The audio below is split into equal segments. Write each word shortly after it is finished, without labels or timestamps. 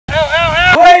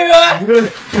Hey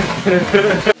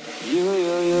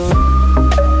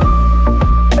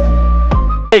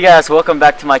guys, welcome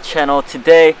back to my channel.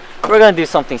 Today we're gonna do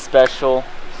something special,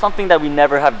 something that we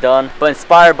never have done, but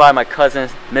inspired by my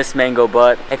cousin Miss Mango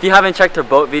Butt. If you haven't checked her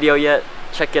boat video yet,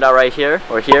 check it out right here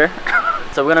or here.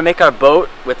 So we're gonna make our boat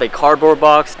with a cardboard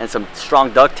box and some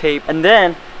strong duct tape, and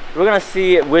then we're gonna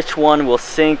see which one will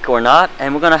sink or not,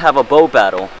 and we're gonna have a boat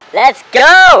battle. Let's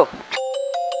go!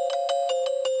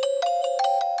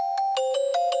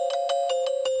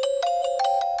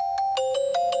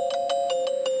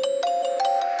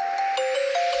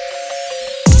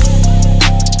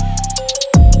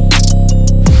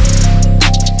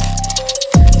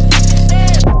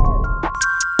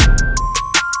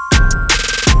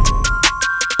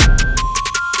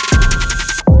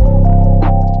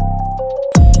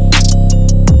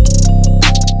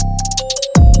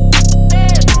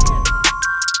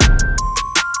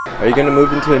 Are you gonna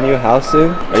move into a new house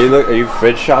soon? Are you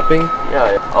fridge shopping?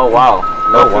 Yeah. Oh wow.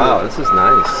 No, oh wow, this is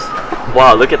nice.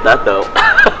 Wow, look at that though.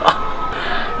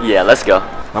 Yeah, let's go.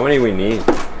 How many we need?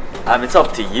 It's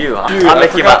up to you. Dude, I'm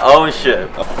making my own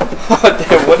ship.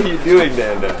 Damn, what are you doing,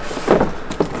 Dan?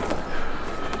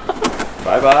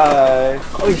 Bye bye.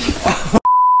 Oh,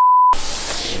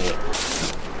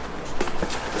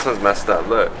 this one's messed up.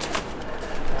 Look.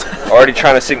 Already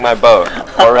trying to sink my boat.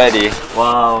 Already.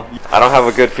 Wow. I don't have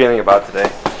a good feeling about today.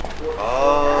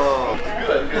 Oh.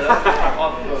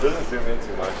 Doesn't zoom in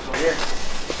too much.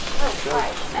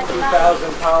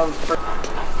 2,000 pounds per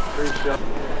shot.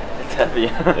 It's heavy.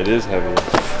 It is heavy.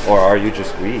 Or are you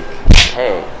just weak?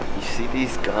 Hey, you see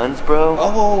these guns, bro?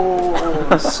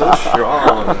 Oh, so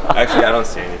strong. Actually, I don't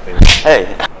see anything.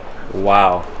 Hey.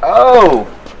 Wow. Oh.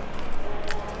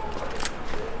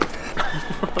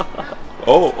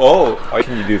 Oh.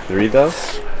 Can you do 3 though?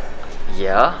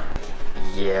 Yeah.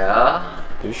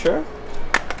 You sure?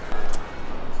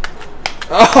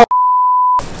 Oh.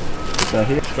 Is that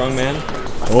here? Strong man.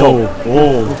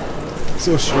 Oh.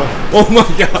 So strong. Oh my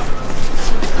god.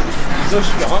 So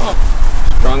strong.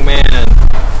 Strong man.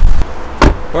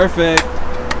 Perfect.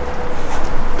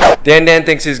 Dan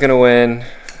thinks he's gonna win,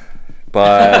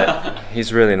 but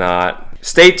he's really not.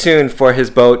 Stay tuned for his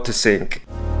boat to sink.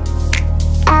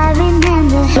 I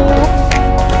remember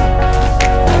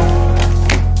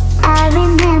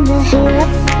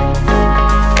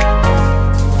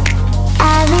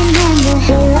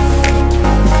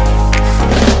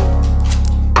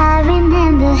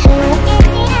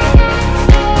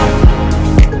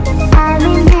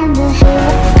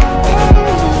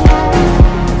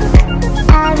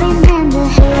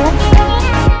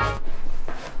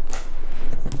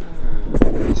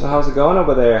So how's it going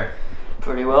over there?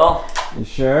 Pretty well. You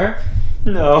sure?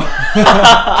 No.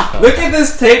 Look at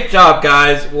this tape job,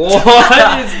 guys. What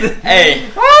is this? Hey,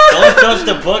 don't judge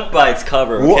the book by its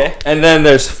cover, okay? And then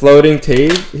there's floating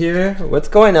tape here. What's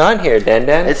going on here, Dan?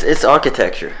 It's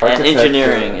architecture and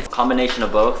engineering. It's a combination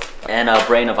of both, and a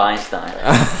brain of Einstein.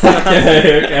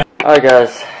 Okay. Alright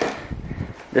guys,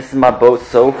 this is my boat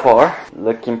so far.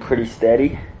 Looking pretty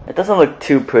steady. It doesn't look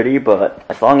too pretty, but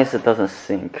as long as it doesn't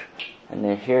sink. And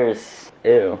then here's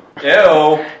ew.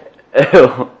 Ew.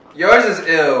 Ew. Yours is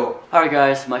ew. Alright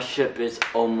guys, my ship is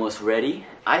almost ready.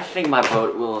 I think my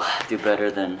boat will do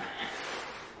better than...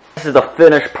 This is the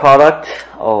finished product.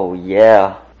 Oh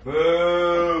yeah.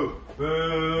 Boo.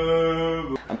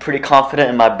 Boo. I'm pretty confident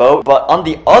in my boat, but on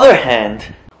the other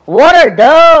hand... What are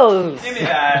those? Give me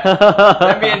that.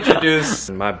 Let me introduce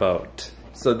my boat.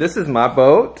 So this is my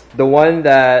boat. The one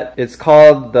that it's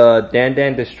called the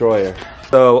Dan Destroyer.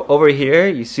 So over here,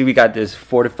 you see we got this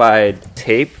fortified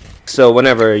tape. So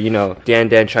whenever,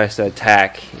 Dan tries to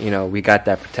attack, we got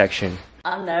that protection.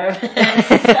 I'm nervous.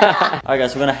 Alright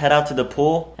guys, we're gonna head out to the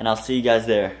pool and I'll see you guys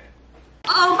there.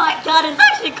 Oh my god, it's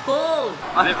actually cold!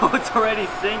 My boat's already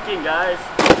sinking, guys.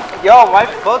 Yo, my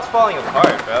boat's falling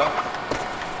apart, bro.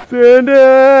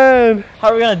 Dan! How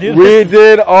are we gonna do this? We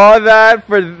did all that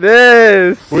for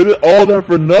this! We did all that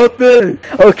for nothing!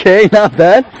 Okay, not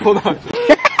bad. Hold on.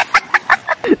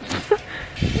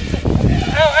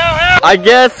 I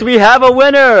guess we have a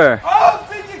winner! Oh, I'm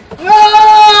thinking. No!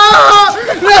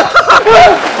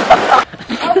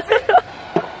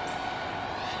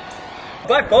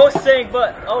 My boat sank,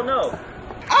 but oh no.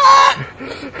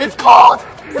 It's cold!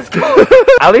 It's cold!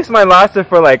 At least mine lasted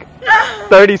for like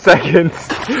 30 seconds.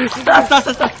 Stop.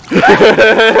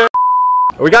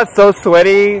 We got so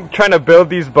sweaty trying to build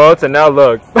these boats, and now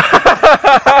look.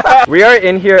 We are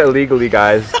in here illegally,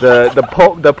 guys.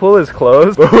 The pool is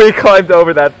closed, but we climbed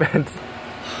over that fence.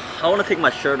 I want to take my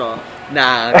shirt off.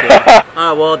 Nah, okay.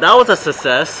 Alright, well, that was a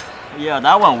success. Yeah,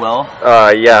 that went well.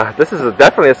 Yeah, this is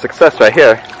definitely a success right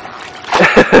here.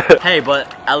 Hey,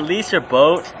 but at least your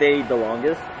boat stayed the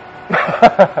longest.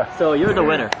 So you're the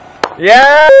winner.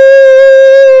 Yeah!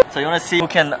 So you want to see who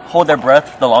can hold their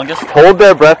breath the longest? Hold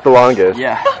their breath the longest.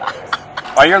 Yeah.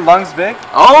 Are your lungs big?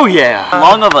 Oh yeah.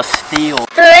 Lung of a steel.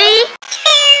 3,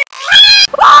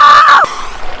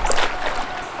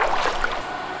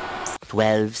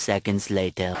 12 seconds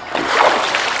later.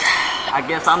 I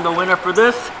guess I'm the winner for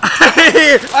this.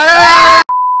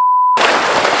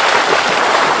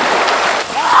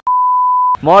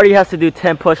 Marty has to do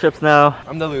 10 push-ups now.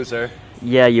 I'm the loser.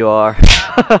 Yeah, you are.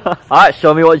 Alright,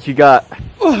 show me what you got.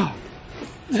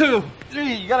 2,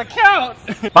 3, you gotta count!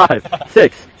 5,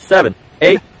 6, 7,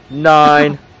 8,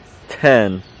 9,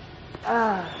 10.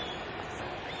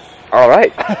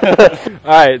 Alright.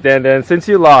 Alright, Dan, since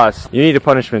you lost, you need a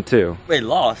punishment too. Wait,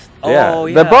 lost? Yeah. Oh,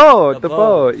 yeah. The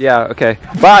boat! Yeah, okay.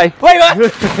 Bye! Wait, what? Wait,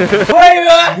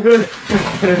 what?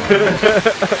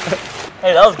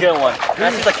 Hey, that was a good one. Can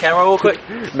I see the camera real quick?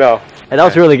 No. Hey, that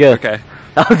was really good. Okay.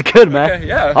 That was good, man. Okay,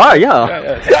 yeah. Alright, yeah.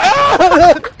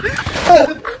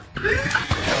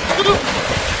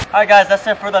 Alright guys, that's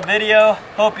it for the video.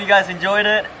 Hope you guys enjoyed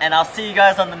it, and I'll see you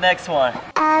guys on the next one.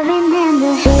 I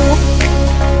remember.